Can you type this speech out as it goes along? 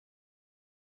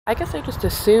I guess I just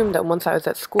assumed that once I was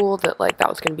at school that like that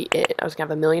was gonna be it. I was gonna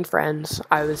have a million friends.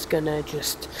 I was gonna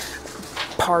just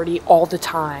party all the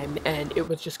time and it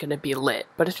was just gonna be lit.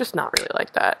 But it's just not really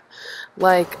like that.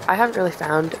 Like, I haven't really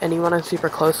found anyone I'm super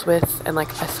close with, and like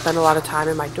I spend a lot of time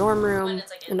in my dorm room,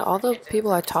 and all the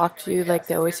people I talk to, like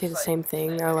they always say the same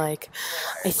thing. They're like,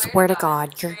 I swear to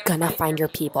God, you're gonna find your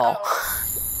people.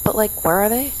 But like, where are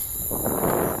they?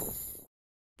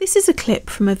 This is a clip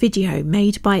from a video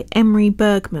made by Emery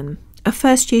Bergman, a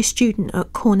first-year student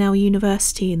at Cornell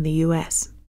University in the US.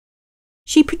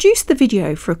 She produced the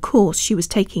video for a course she was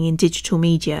taking in digital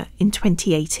media in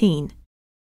 2018,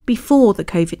 before the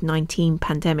COVID-19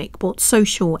 pandemic brought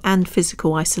social and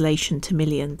physical isolation to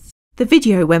millions. The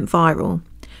video went viral,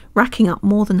 racking up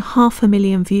more than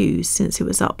 500,000 views since it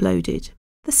was uploaded.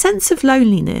 The sense of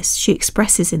loneliness she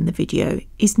expresses in the video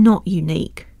is not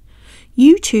unique.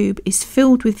 YouTube is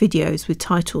filled with videos with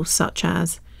titles such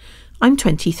as, I'm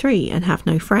 23 and have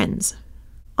no friends.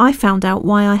 I found out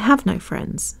why I have no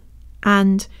friends.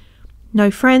 And no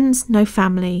friends, no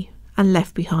family, and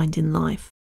left behind in life.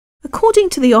 According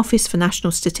to the Office for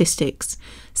National Statistics,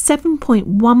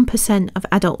 7.1% of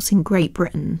adults in Great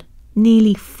Britain,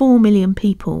 nearly 4 million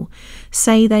people,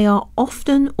 say they are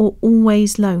often or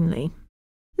always lonely.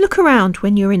 Look around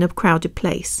when you're in a crowded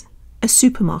place, a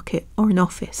supermarket or an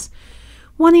office.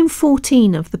 1 in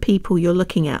 14 of the people you're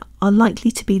looking at are likely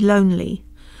to be lonely,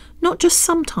 not just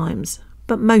sometimes,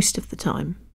 but most of the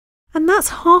time. And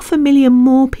that's 500,000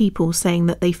 more people saying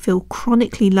that they feel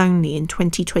chronically lonely in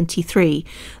 2023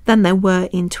 than there were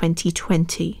in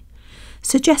 2020,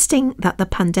 suggesting that the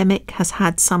pandemic has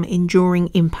had some enduring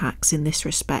impacts in this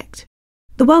respect.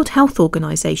 The World Health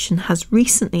Organization has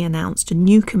recently announced a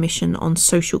new commission on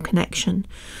social connection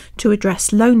to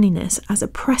address loneliness as a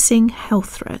pressing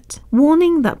health threat,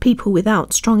 warning that people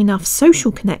without strong enough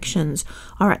social connections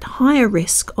are at higher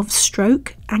risk of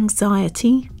stroke,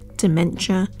 anxiety,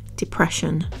 dementia,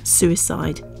 depression,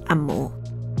 suicide, and more.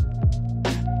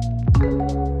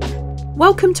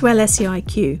 Welcome to LSE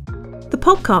IQ, the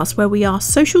podcast where we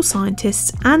ask social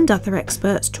scientists and other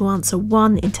experts to answer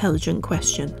one intelligent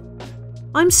question.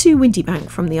 I'm Sue Windebank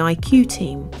from the IQ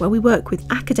team, where we work with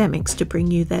academics to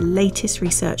bring you their latest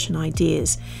research and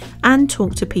ideas and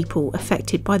talk to people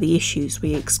affected by the issues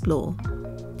we explore.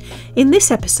 In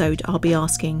this episode, I'll be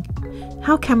asking,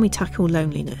 how can we tackle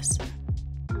loneliness?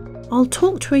 I'll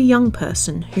talk to a young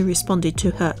person who responded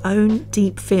to her own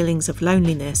deep feelings of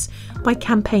loneliness by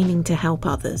campaigning to help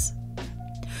others.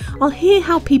 I'll hear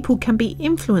how people can be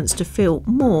influenced to feel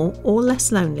more or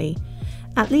less lonely,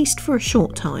 at least for a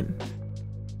short time.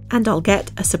 And I'll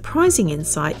get a surprising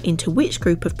insight into which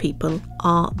group of people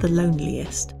are the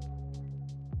loneliest.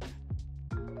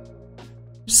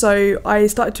 So I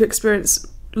started to experience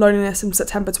loneliness in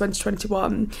September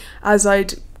 2021 as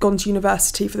I'd gone to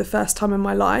university for the first time in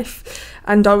my life,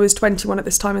 and I was 21 at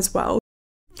this time as well.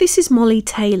 This is Molly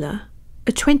Taylor,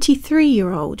 a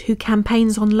 23-year-old who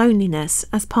campaigns on loneliness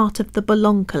as part of the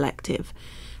Belong Collective,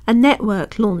 a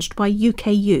network launched by UK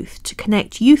Youth to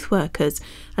connect youth workers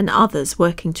and others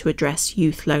working to address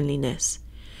youth loneliness.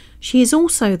 She is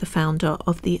also the founder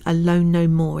of the Alone No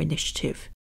More initiative.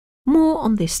 More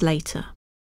on this later.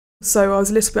 So I was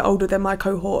a little bit older than my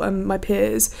cohort and my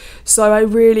peers, so I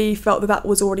really felt that that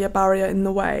was already a barrier in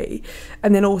the way.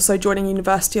 And then also joining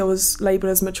university, I was labelled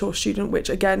as a mature student, which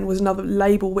again was another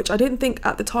label which I didn't think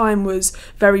at the time was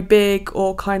very big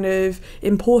or kind of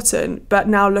important, but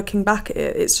now looking back at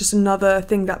it, it's just another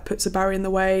thing that puts a barrier in the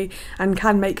way and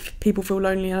can make people feel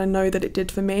lonely, and I know that it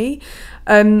did for me.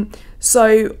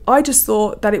 So I just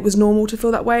thought that it was normal to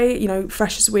feel that way. You know,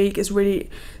 Freshers Week is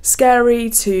really scary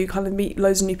to kind of meet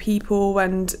loads of new people,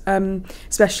 and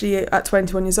especially at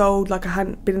 21 years old, like I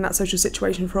hadn't been in that social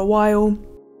situation for a while.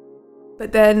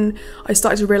 But then I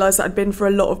started to realise that I'd been for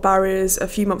a lot of barriers a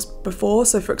few months before.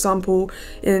 So for example,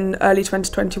 in early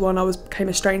 2021, I became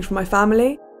estranged from my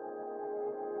family.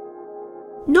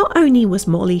 Not only was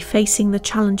Molly facing the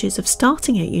challenges of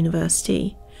starting at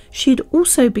university, she had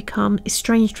also become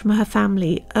estranged from her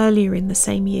family earlier in the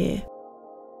same year.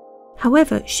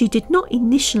 However, she did not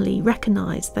initially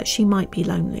recognise that she might be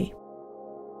lonely.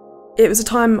 It was a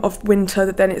time of winter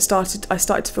that then I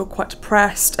started to feel quite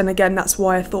depressed, and again that's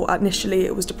why I thought initially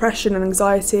it was depression and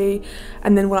anxiety.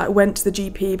 And then when I went to the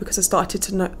GP, because I started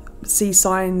to see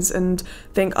signs and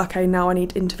think, okay, now I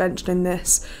need intervention in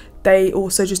this, they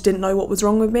also just didn't know what was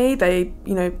wrong with me. They,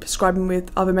 prescribed me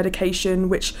with other medication,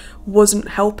 which wasn't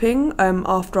helping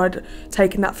after I'd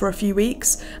taken that for a few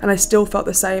weeks. And I still felt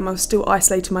the same. I was still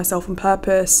isolating myself on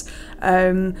purpose.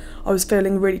 I was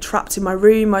feeling really trapped in my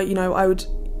room. I would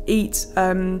eat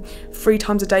 3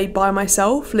 times a day by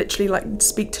myself, literally like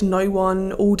speak to no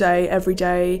one all day, every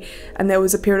day. And there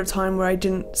was a period of time where I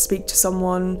didn't speak to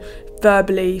someone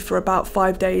verbally for about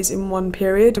 5 days in one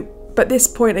period. But at this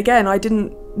point, again, I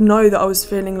didn't know that I was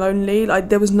feeling lonely. Like,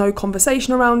 there was no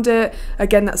conversation around it.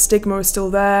 Again, that stigma was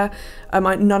still there.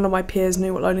 None of my peers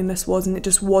knew what loneliness was, and it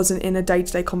just wasn't in a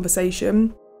day-to-day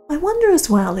conversation. I wonder as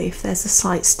well if there's a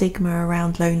slight stigma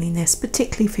around loneliness,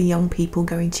 particularly for young people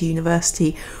going to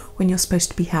university when you're supposed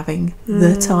to be having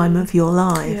the time of your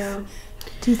life. Yeah.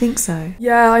 Do you think so?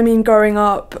 Yeah, I mean, growing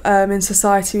up in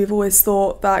society, we've always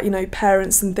thought that, you know,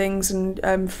 parents and things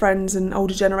and friends and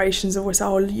older generations have always said,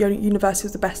 oh, university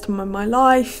was the best time of my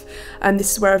life, and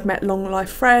this is where I've met long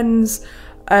life friends.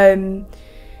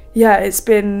 It's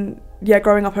been,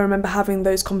 growing up, I remember having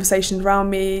those conversations around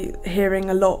me, hearing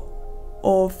a lot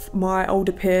of my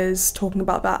older peers talking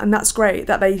about that, and that's great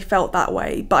that they felt that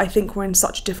way. But I think we're in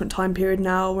such a different time period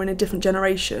now, we're in a different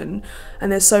generation,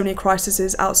 and there's so many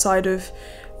crises outside of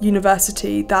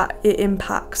university that it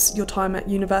impacts your time at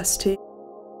university.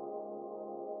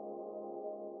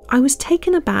 I was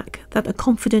taken aback that a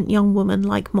confident young woman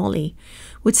like Molly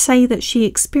would say that she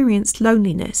experienced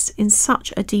loneliness in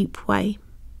such a deep way.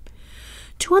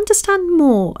 To understand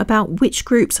more about which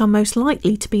groups are most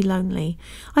likely to be lonely,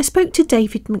 I spoke to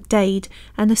David McDade,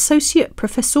 an Associate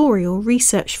Professorial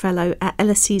Research Fellow at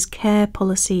LSE's Care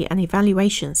Policy and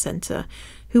Evaluation Centre,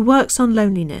 who works on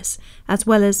loneliness as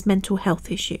well as mental health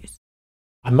issues.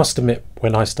 I must admit,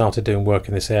 when I started doing work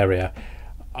in this area,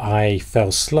 I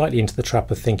fell slightly into the trap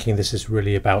of thinking this is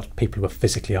really about people who are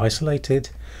physically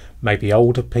isolated, maybe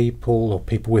older people or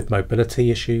people with mobility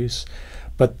issues.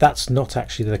 But that's not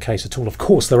actually the case at all. Of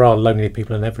course, there are lonely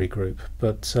people in every group,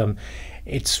 but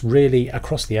it's really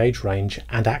across the age range,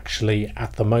 and actually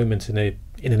at the moment, in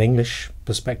an English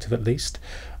perspective at least,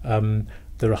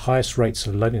 the highest rates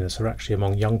of loneliness are actually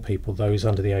among young people, those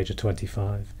under the age of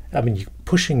 25. I mean, you're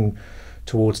pushing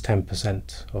towards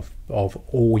 10% of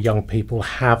all young people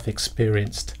have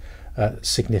experienced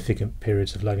significant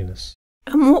periods of loneliness.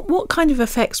 And what kind of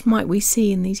effects might we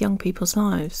see in these young people's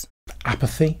lives?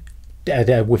 Apathy,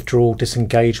 withdrawal,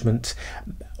 disengagement.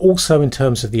 Also, in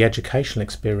terms of the educational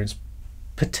experience,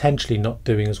 potentially not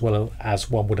doing as well as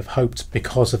one would have hoped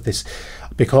because of this,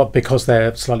 because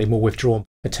they're slightly more withdrawn.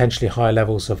 Potentially higher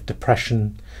levels of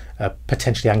depression,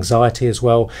 potentially anxiety as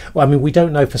well. Well, I mean, we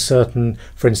don't know for certain,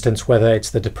 for instance, whether it's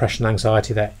the depression,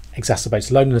 anxiety that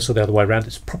exacerbates loneliness or the other way around.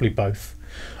 It's probably both.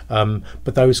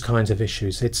 But those kinds of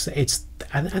issues,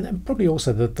 and probably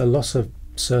also the loss of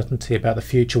certainty about the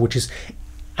future, which is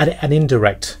an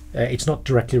indirect, it's not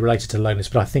directly related to loneliness,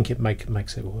 but I think it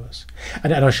makes it worse.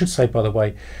 And I should say, by the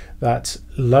way, that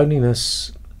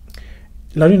loneliness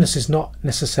is not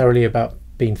necessarily about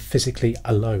being physically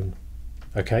alone.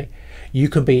 Okay, you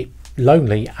can be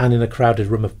lonely and in a crowded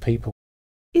room of people.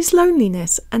 Is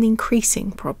loneliness an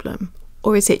increasing problem,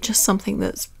 or is it just something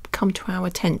that's come to our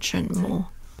attention more?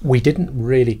 We didn't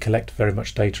really collect very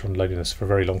much data on loneliness for a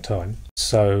very long time,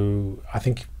 so I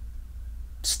think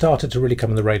started to really come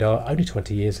on the radar only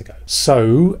 20 years ago.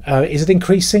 So is it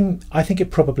increasing? I think it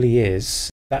probably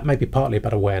is. That may be partly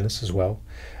about awareness as well.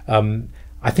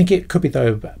 I think it could be,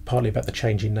 though, partly about the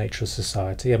changing nature of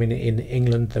society. I mean, in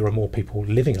England, there are more people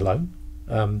living alone,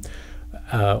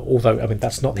 although, I mean,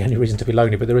 that's not the only reason to be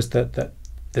lonely, but there is that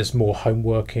there's more home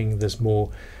working, there's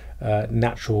more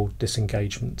natural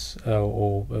disengagement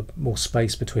or more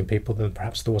space between people than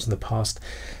perhaps there was in the past.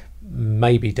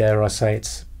 Maybe, dare I say,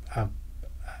 it's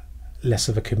less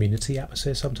of a community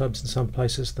atmosphere sometimes in some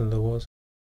places than there was.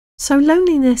 So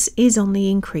loneliness is on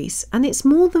the increase, and it's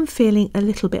more than feeling a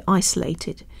little bit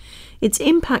isolated. Its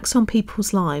impacts on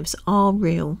people's lives are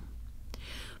real.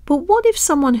 But what if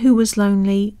someone who was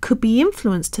lonely could be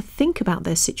influenced to think about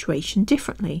their situation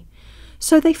differently,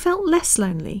 so they felt less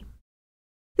lonely?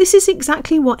 This is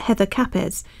exactly what Heather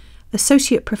Capez,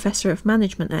 Associate Professor of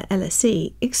Management at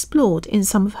LSE, explored in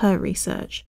some of her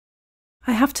research.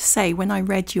 I have to say, when I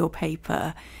read your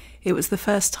paper, it was the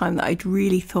first time that I'd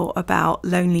really thought about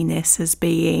loneliness as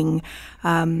being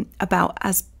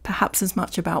perhaps as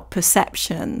much about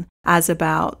perception as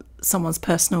about someone's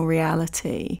personal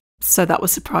reality. So that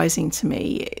was surprising to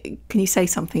me. Can you say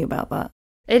something about that?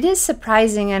 It is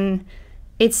surprising, and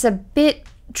it's a bit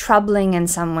troubling in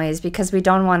some ways, because we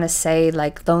don't want to say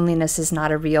like loneliness is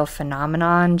not a real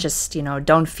phenomenon. Just,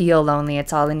 don't feel lonely.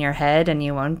 It's all in your head and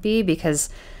you won't be, because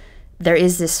there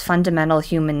is this fundamental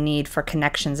human need for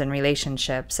connections and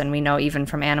relationships. And we know even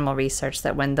from animal research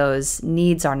that when those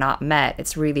needs are not met,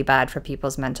 it's really bad for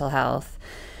people's mental health.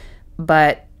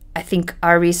 But I think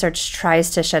our research tries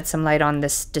to shed some light on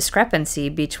this discrepancy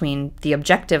between the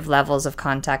objective levels of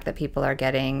contact that people are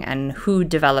getting and who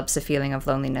develops a feeling of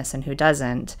loneliness and who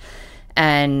doesn't.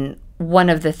 And one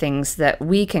of the things that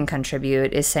we can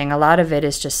contribute is saying a lot of it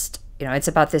is just, it's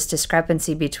about this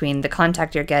discrepancy between the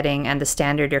contact you're getting and the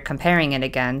standard you're comparing it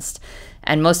against.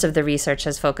 And most of the research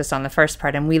has focused on the first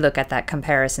part, and we look at that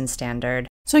comparison standard.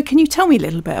 So can you tell me a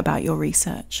little bit about your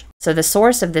research? So the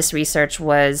source of this research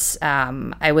was,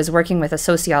 I was working with a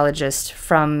sociologist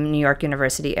from New York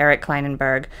University, Eric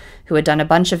Kleinenberg, who had done a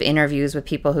bunch of interviews with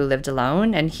people who lived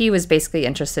alone. And he was basically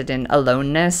interested in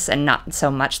aloneness and not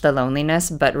so much the loneliness,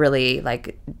 but really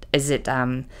like, is it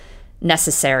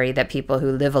necessary that people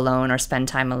who live alone or spend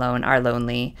time alone are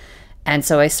lonely? And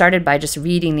so I started by just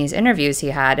reading these interviews he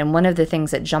had. And one of the things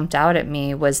that jumped out at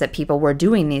me was that people were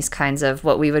doing these kinds of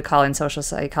what we would call in social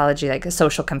psychology, like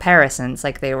social comparisons.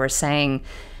 Like they were saying,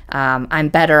 I'm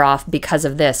better off because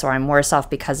of this, or I'm worse off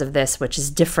because of this, which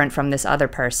is different from this other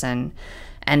person.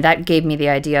 And that gave me the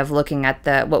idea of looking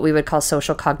at what we would call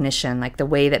social cognition, like the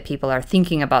way that people are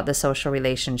thinking about the social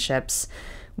relationships,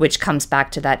 which comes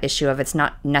back to that issue of it's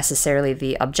not necessarily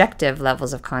the objective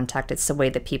levels of contact, it's the way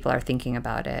that people are thinking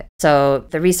about it. So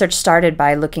the research started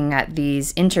by looking at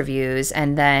these interviews,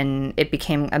 and then it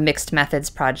became a mixed methods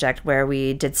project where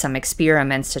we did some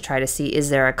experiments to try to see, is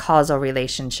there a causal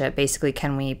relationship? Basically,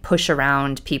 can we push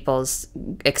around people's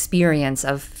experience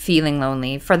of feeling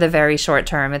lonely for the very short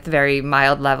term at the very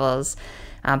mild levels,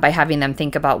 by having them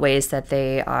think about ways that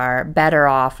they are better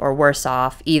off or worse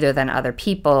off either than other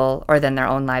people or than their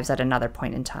own lives at another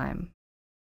point in time.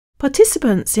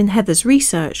 Participants in Heather's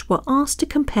research were asked to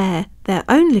compare their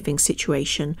own living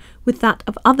situation with that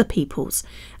of other people's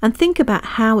and think about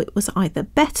how it was either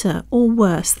better or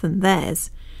worse than theirs.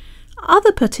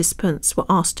 Other participants were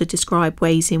asked to describe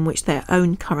ways in which their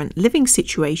own current living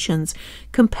situations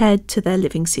compared to their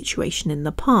living situation in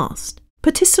the past.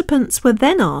 Participants were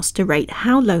then asked to rate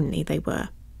how lonely they were.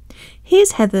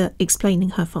 Here's Heather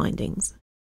explaining her findings.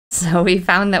 So we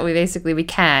found that we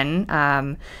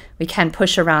can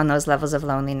push around those levels of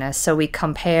loneliness. So we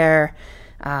compare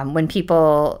when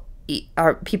people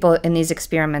in these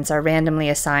experiments are randomly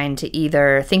assigned to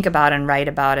either think about and write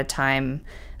about a time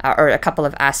or a couple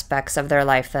of aspects of their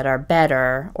life that are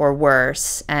better or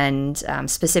worse, and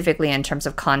specifically in terms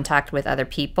of contact with other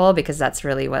people, because that's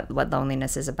really what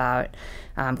loneliness is about,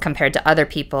 compared to other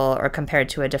people or compared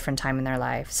to a different time in their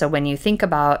life. So when you think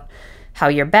about how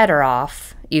you're better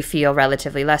off, you feel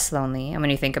relatively less lonely. And when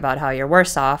you think about how you're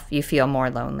worse off, you feel more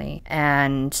lonely.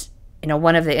 And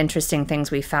one of the interesting things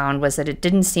we found was that it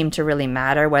didn't seem to really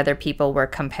matter whether people were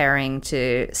comparing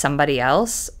to somebody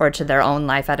else or to their own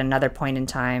life at another point in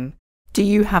time. Do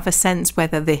you have a sense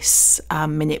whether this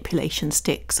manipulation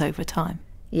sticks over time?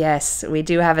 Yes, we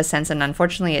do have a sense, and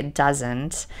unfortunately it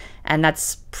doesn't. And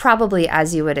that's probably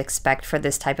as you would expect for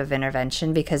this type of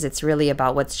intervention, because it's really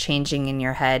about what's changing in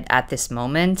your head at this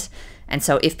moment. And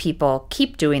so if people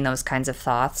keep doing those kinds of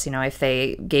thoughts, if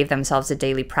they gave themselves a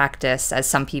daily practice, as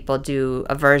some people do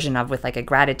a version of with like a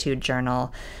gratitude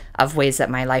journal of ways that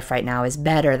my life right now is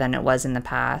better than it was in the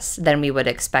past, then we would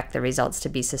expect the results to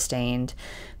be sustained.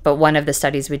 But one of the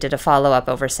studies, we did a follow-up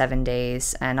over 7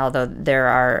 days, and although there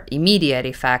are immediate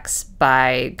effects,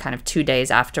 by kind of 2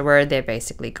 days afterward, they're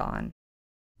basically gone.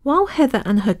 While Heather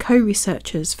and her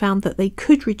co-researchers found that they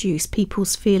could reduce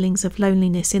people's feelings of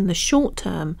loneliness in the short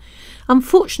term,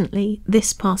 unfortunately,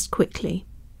 this passed quickly.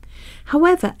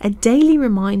 However, a daily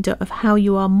reminder of how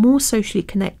you are more socially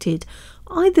connected,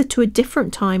 either to a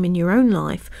different time in your own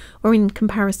life or in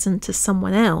comparison to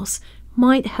someone else,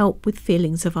 might help with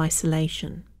feelings of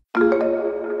isolation.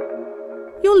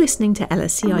 You're listening to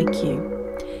LSE IQ.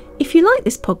 If you like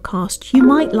this podcast, you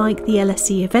might like the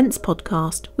LSE Events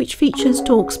podcast, which features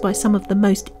talks by some of the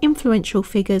most influential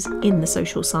figures in the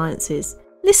social sciences.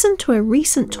 Listen to a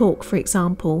recent talk, for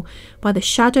example, by the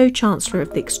Shadow Chancellor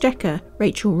of the Exchequer,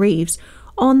 Rachel Reeves,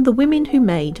 on the women who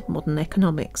made modern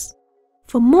economics.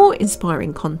 For more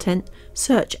inspiring content,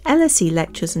 search LSE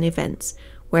Lectures and Events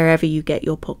wherever you get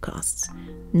your podcasts.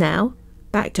 Now,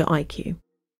 back to IQ.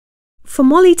 For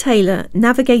Molly Taylor,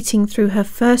 navigating through her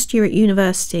first year at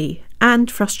university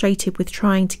and frustrated with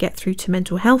trying to get through to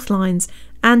mental health lines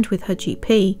and with her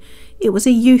GP, it was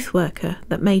a youth worker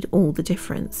that made all the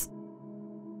difference.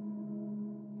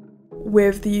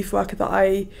 With the youth worker that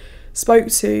I spoke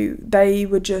to, they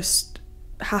were just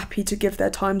happy to give their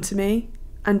time to me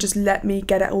and just let me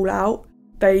get it all out.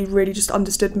 They really just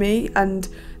understood me, and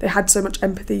they had so much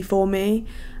empathy for me,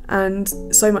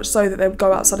 And so much so that they would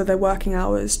go outside of their working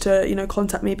hours to, you know,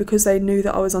 contact me because they knew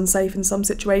that I was unsafe in some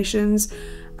situations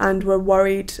and were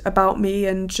worried about me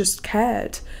and just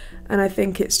cared. And I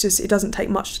think it doesn't take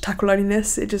much to tackle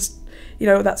loneliness. It just, you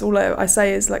know, that's all I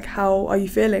say is like, how are you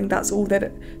feeling? That's all that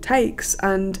it takes.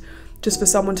 And just for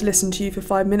someone to listen to you for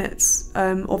 5 minutes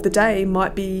of the day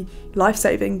might be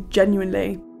life-saving,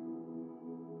 genuinely.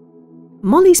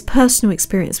 Molly's personal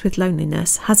experience with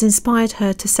loneliness has inspired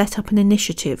her to set up an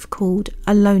initiative called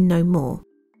Alone No More.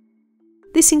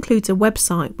 This includes a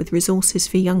website with resources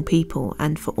for young people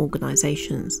and for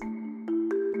organisations.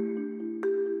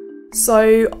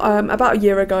 So about a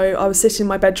year ago, I was sitting in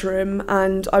my bedroom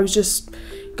and I was just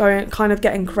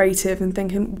getting creative and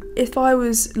thinking, if I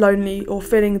was lonely or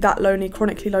feeling that lonely,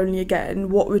 chronically lonely again,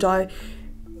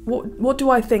 what do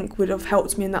I think would have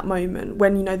helped me in that moment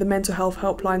when, you know, the mental health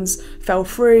helplines fell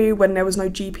through, when there was no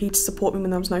GP to support me, when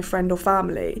there was no friend or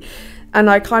family. And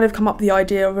I kind of come up with the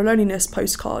idea of a loneliness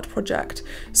postcard project.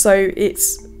 So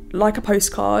it's like a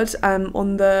postcard,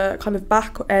 on the kind of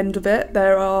back end of it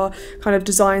there are kind of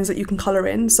designs that you can colour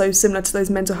in, so similar to those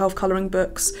mental health colouring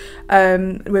books,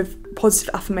 with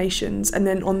positive affirmations, and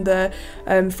then on the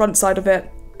front side of it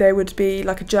there would be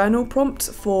like a journal prompt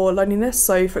for loneliness.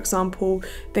 So for example,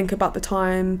 think about the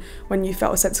time when you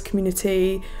felt a sense of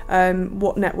community,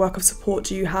 what network of support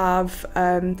do you have,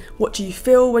 what do you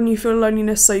feel when you feel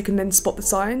loneliness, so you can then spot the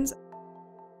signs.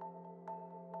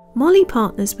 Molly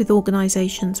partners with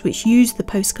organisations which use the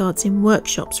postcards in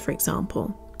workshops, for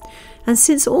example. And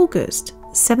since August,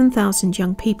 7,000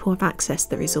 young people have accessed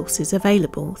the resources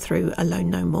available through Alone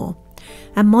No More.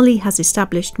 And Molly has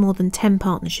established more than 10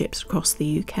 partnerships across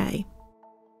the UK.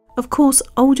 Of course,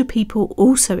 older people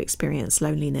also experience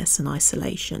loneliness and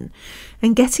isolation,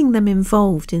 and getting them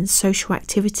involved in social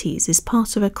activities is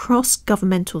part of a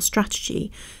cross-governmental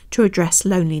strategy to address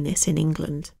loneliness in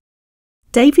England.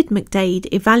 David McDade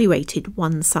evaluated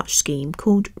one such scheme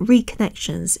called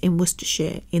Reconnections in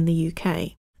Worcestershire in the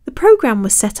UK. The programme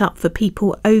was set up for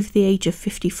people over the age of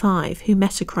 55 who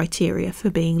met a criteria for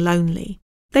being lonely.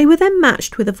 They were then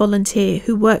matched with a volunteer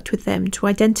who worked with them to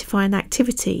identify an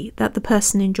activity that the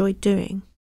person enjoyed doing.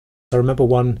 I remember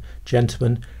one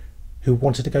gentleman who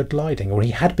wanted to go gliding, or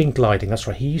he had been gliding, that's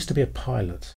right, he used to be a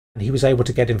pilot. And he was able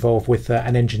to get involved with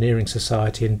an engineering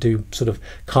society and do sort of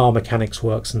car mechanics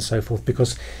works and so forth,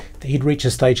 because he'd reached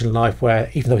a stage in life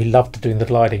where, even though he loved doing the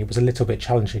gliding, it was a little bit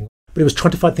challenging. But he was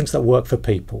trying to find things that work for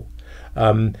people.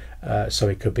 So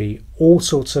it could be all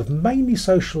sorts of mainly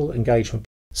social engagement.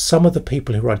 Some of the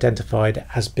people who were identified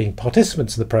as being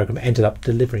participants in the programme ended up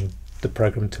delivering the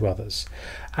programme to others.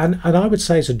 And I would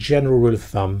say, as a general rule of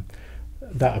thumb,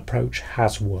 that approach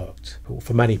has worked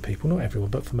for many people, not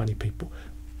everyone, but for many people.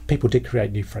 People did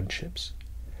create new friendships.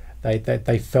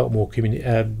 They felt more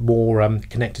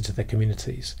connected to their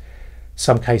communities.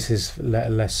 Some cases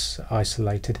less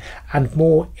isolated, and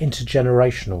more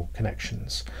intergenerational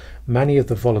connections. Many of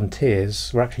the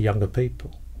volunteers were actually younger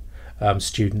people,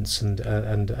 students and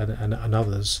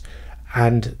others,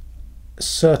 and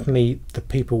certainly the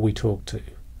people we talked to,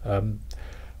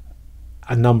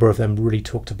 a number of them really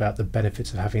talked about the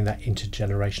benefits of having that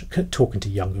intergenerational, talking to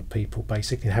younger people,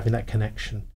 basically, and having that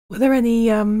connection. Were there any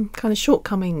kind of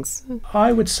shortcomings?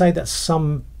 I would say that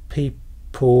some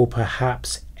people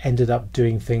perhaps ended up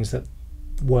doing things that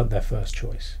weren't their first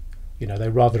choice. You know, they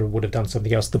rather would have done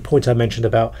something else. The point I mentioned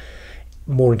about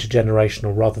more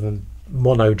intergenerational rather than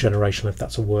mono-generational, if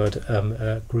that's a word,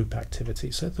 group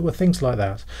activity. So there were things like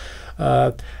that.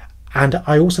 And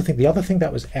I also think the other thing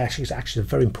that was actually a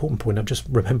very important point, I've just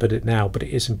remembered it now, but it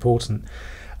is important.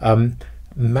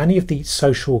 Many of the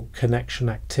social connection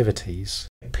activities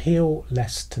appeal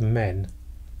less to men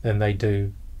than they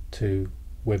do to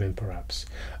women, perhaps.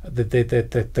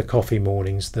 The coffee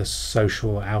mornings, the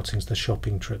social outings, the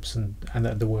shopping trips, and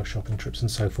the work shopping trips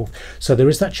and so forth. So there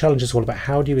is that challenge as well about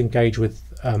how do you engage with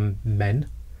men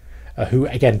who,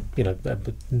 again, you know,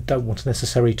 don't want to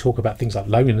necessarily talk about things like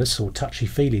loneliness or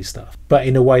touchy-feely stuff, but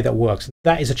in a way that works.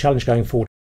 That is a challenge going forward.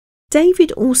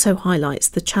 David also highlights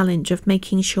the challenge of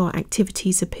making sure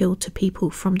activities appeal to people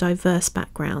from diverse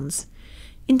backgrounds.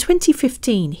 In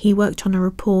 2015, he worked on a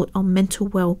report on mental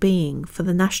well-being for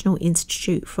the National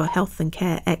Institute for Health and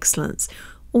Care Excellence,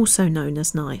 also known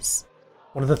as NICE.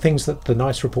 One of the things that the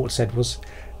NICE report said was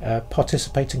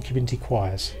participate in community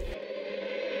choirs.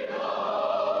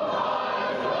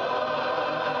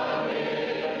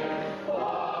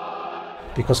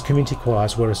 Because community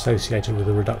choirs were associated with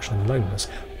a reduction in loneliness.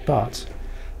 But,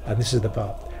 and this is the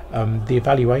but, the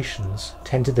evaluations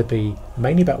tended to be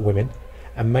mainly about women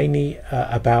and mainly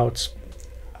about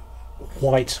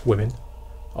white women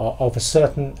of a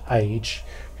certain age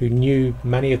who know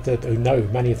many of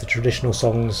the traditional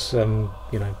songs,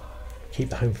 Keep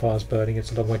the Home Fires Burning,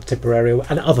 It's a Long Way to Tipperary,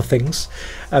 and other things,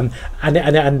 and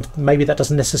maybe that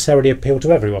doesn't necessarily appeal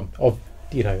to everyone,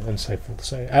 and so forth.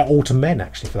 So, or to men,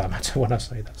 actually, for that matter. When I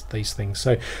say these things,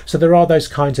 so there are those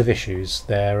kinds of issues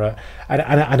there, and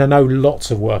I know lots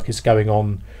of work is going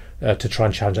on to try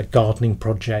and challenge, like gardening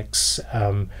projects,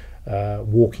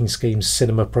 walking schemes,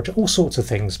 cinema projects, all sorts of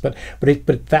things. But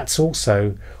that's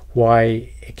also why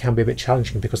it can be a bit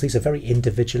challenging, because these are very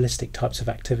individualistic types of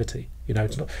activity. We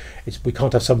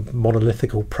can't have some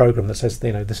monolithical program that says,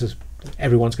 this is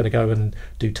everyone's going to go and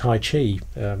do Tai Chi,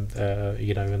 or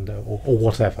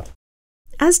whatever.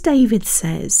 As David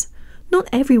says, not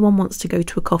everyone wants to go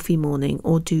to a coffee morning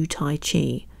or do Tai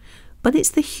Chi, but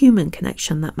it's the human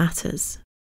connection that matters.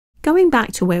 Going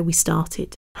back to where we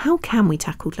started, how can we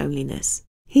tackle loneliness?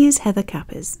 Here's Heather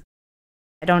Capes.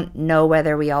 I don't know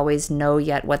whether we always know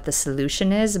yet what the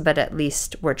solution is, but at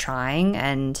least we're trying,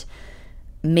 and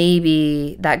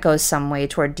maybe that goes some way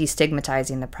toward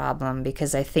destigmatizing the problem,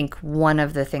 because I think one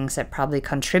of the things that probably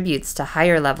contributes to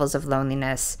higher levels of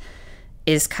loneliness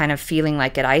is kind of feeling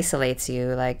like it isolates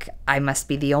you, like I must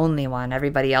be the only one.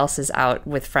 Everybody else is out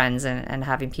with friends and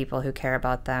having people who care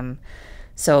about them.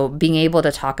 So being able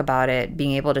to talk about it,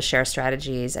 being able to share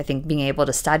strategies, I think being able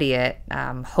to study it,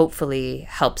 hopefully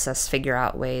helps us figure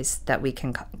out ways that we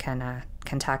can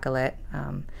tackle it.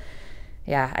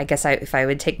 I guess if I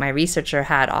would take my researcher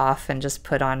hat off and just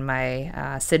put on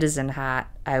my citizen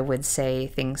hat, I would say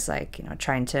things like,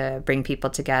 trying to bring people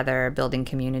together, building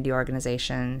community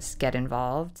organizations, get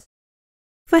involved.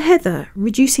 For Heather,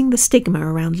 reducing the stigma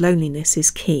around loneliness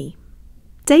is key.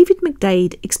 David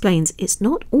McDade explains it's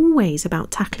not always about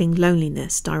tackling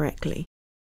loneliness directly.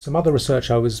 Some other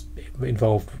research I was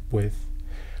involved with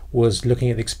was looking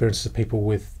at the experiences of people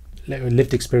with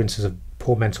lived experiences of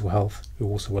poor mental health who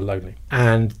also were lonely.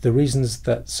 And the reasons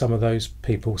that some of those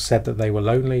people said that they were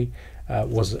lonely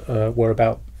were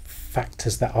about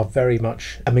factors that are very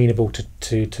much amenable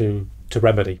to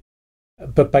remedy.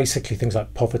 But basically things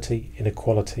like poverty,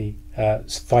 inequality,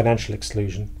 financial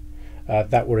exclusion,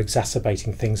 that were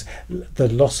exacerbating things, the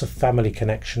loss of family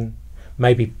connection,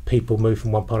 maybe people move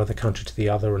from one part of the country to the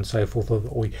other and so forth,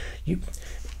 or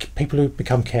people who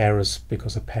become carers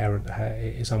because a parent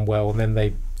is unwell and then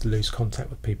they lose contact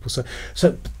with people.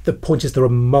 So the point is there are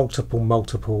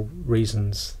multiple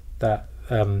reasons that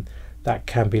that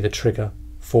can be the trigger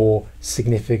for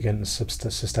significant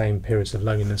sustained periods of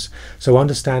loneliness. So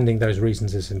understanding those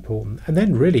reasons is important. And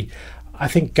then really, I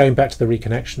think going back to the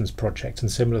Reconnections project and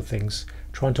similar things,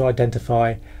 trying to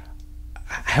identify,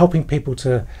 helping people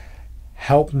to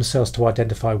help themselves to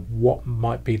identify what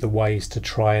might be the ways to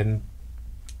try and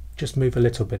just move a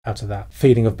little bit out of that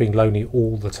feeling of being lonely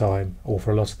all the time or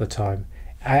for a lot of the time.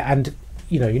 And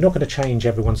you're not going to change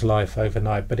everyone's life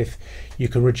overnight, but if you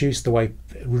can reduce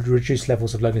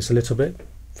levels of loneliness a little bit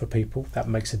for people, that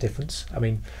makes a difference. I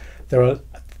mean,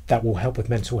 that will help with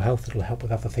mental health, it'll help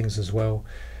with other things as well.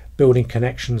 Building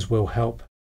connections will help.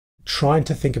 Trying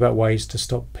to think about ways to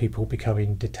stop people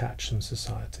becoming detached from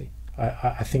society.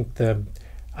 I think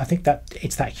that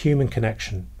it's that human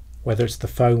connection, whether it's the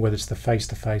phone, whether it's the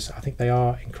face-to-face. I think they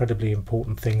are incredibly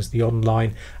important things. The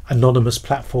online anonymous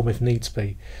platform, if needs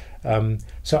be.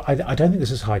 So I don't think this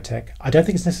is high tech. I don't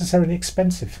think it's necessarily an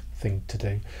expensive thing to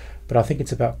do, but I think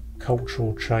it's about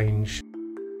cultural change.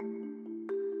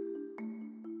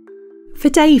 For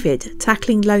David,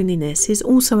 tackling loneliness is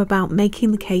also about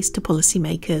making the case to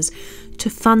policymakers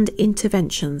to fund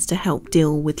interventions to help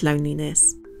deal with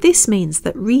loneliness. This means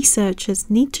that researchers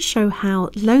need to show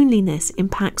how loneliness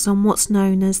impacts on what's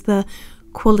known as the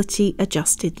Quality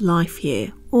Adjusted Life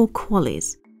Year, or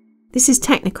QALYs. This is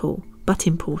technical, but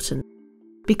important,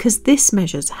 because this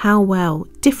measures how well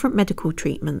different medical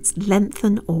treatments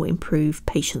lengthen or improve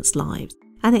patients' lives.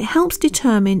 And it helps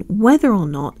determine whether or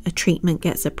not a treatment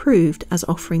gets approved as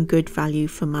offering good value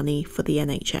for money for the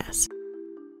NHS.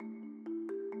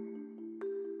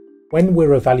 When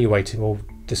we're evaluating or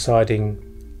deciding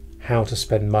how to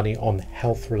spend money on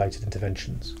health-related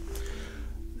interventions,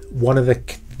 one of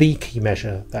the key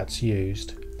measure that's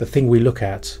used, the thing we look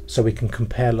at so we can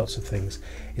compare lots of things,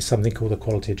 is something called the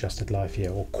Quality Adjusted Life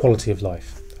Year, or quality of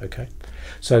life. Okay,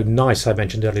 so NICE, I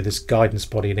mentioned earlier, this guidance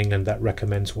body in England that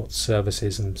recommends what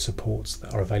services and supports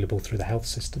that are available through the health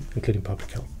system, including public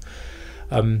health.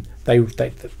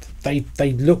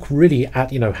 They look really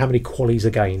at how many QALYs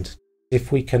are gained.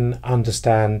 If we can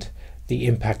understand the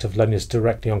impact of loneliness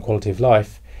directly on quality of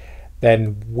life,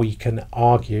 then we can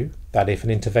argue that if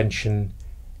an intervention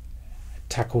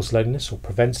tackles loneliness or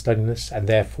prevents loneliness and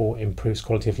therefore improves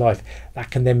quality of life,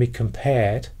 that can then be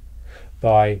compared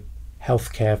by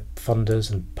healthcare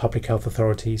funders and public health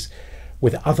authorities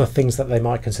with other things that they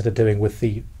might consider doing with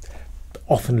the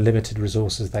often limited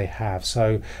resources they have.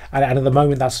 So, and at the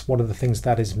moment, that's one of the things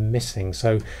that is missing.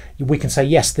 So we can say,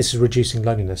 yes, this is reducing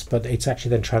loneliness, but it's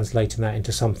actually then translating that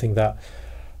into something that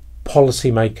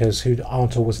policymakers who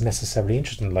aren't always necessarily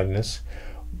interested in loneliness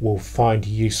will find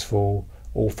useful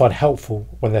or find helpful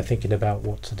when they're thinking about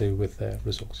what to do with their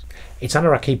resource. It's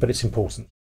anarchy, but it's important.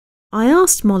 I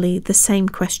asked Molly the same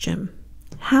question.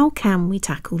 How can we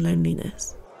tackle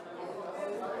loneliness?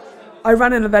 I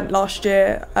ran an event last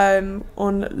year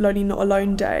on Lonely Not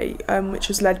Alone Day, which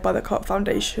was led by the Co-op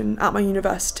Foundation at my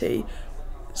university.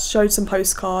 Showed some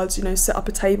postcards, set up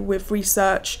a table with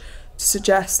research to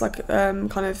suggest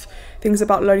kind of things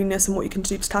about loneliness and what you can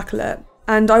do to tackle it.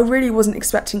 And I really wasn't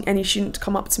expecting any student to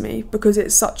come up to me because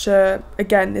it's such this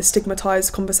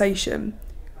stigmatised conversation.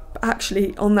 But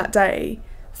actually, on that day,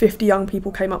 50 young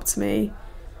people came up to me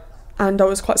and I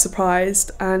was quite surprised,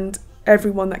 and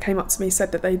everyone that came up to me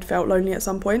said that they'd felt lonely at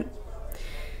some point.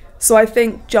 So I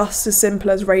think just as simple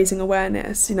as raising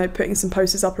awareness, putting some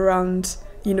posters up around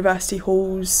university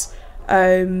halls,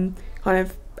 kind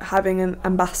of having an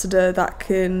ambassador that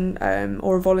can,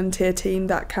 or a volunteer team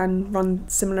that can run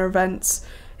similar events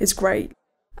is great.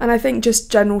 And I think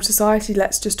just general society,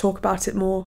 let's just talk about it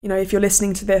more. If you're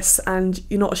listening to this and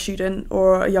you're not a student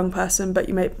or a young person, but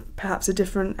you may perhaps a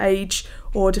different age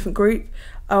or a different group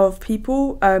of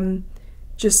people,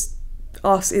 just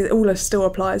ask, it all still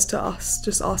applies to us,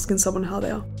 just asking someone how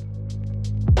they are.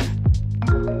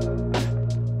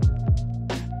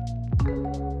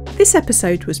 This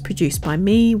episode was produced by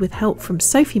me with help from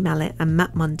Sophie Mallet and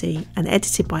Matt Mundy and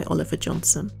edited by Oliver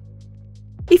Johnson.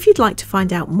 If you'd like to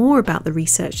find out more about the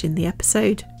research in the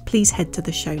episode, please head to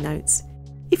the show notes.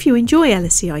 If you enjoy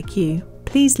LSE IQ,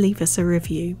 please leave us a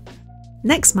review.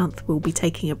 Next month we'll be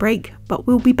taking a break, but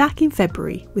we'll be back in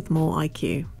February with more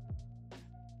IQ.